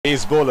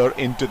Pace bowler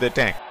into the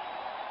tank.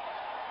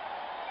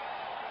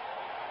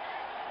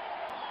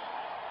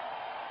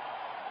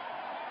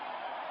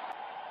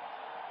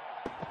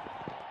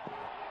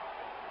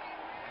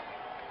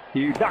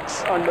 He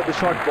ducks under the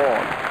short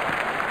ball.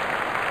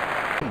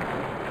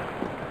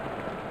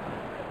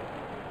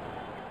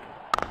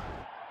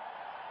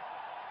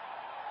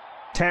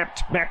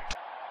 Tapped back.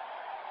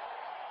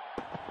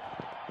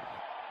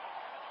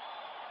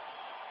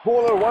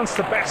 Bowler wants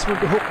the batsman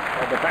to hook,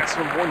 but the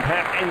batsman won't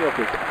have any of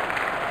it.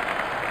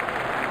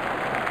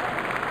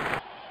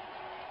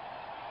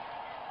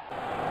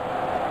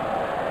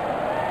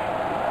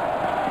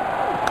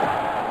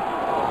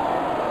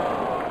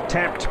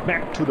 Tapped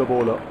back to the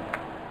bowler.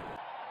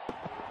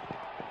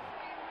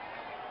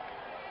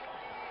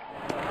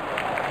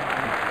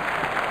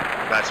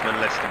 Batsman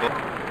lets the ball.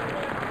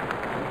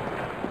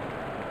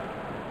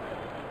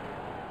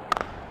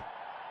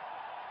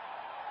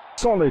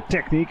 Solid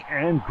technique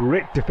and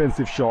great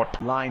defensive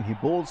shot. Line he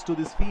bowls to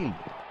this field.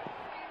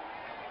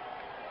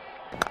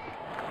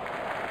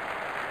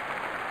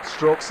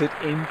 Strokes it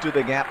into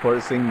the gap for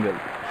a single.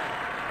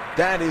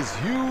 That is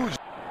huge.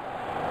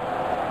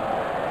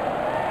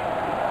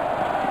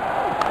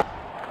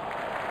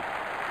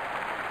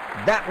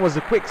 That was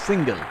a quick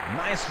single.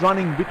 Nice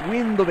running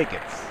between the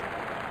wickets.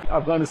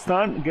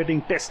 Afghanistan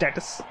getting test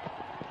status.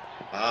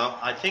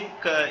 I think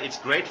it's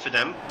great for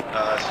them.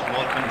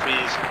 Small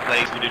countries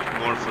play it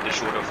more for the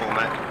shorter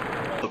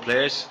format. The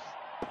players,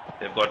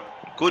 they've got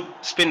good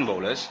spin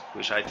bowlers,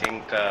 which I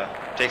think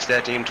takes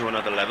their team to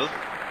another level.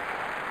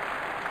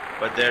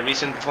 But their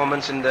recent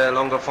performance in the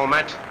longer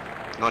format,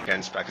 not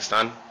against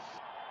Pakistan.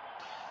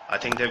 I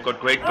think they've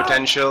got great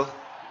potential.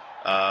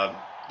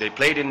 They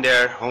played in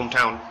their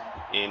hometown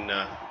in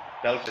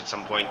Belfast at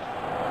some point.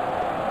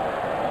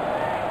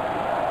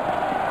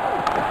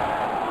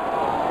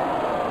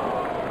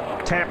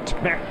 Tapped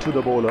back to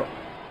the bowler.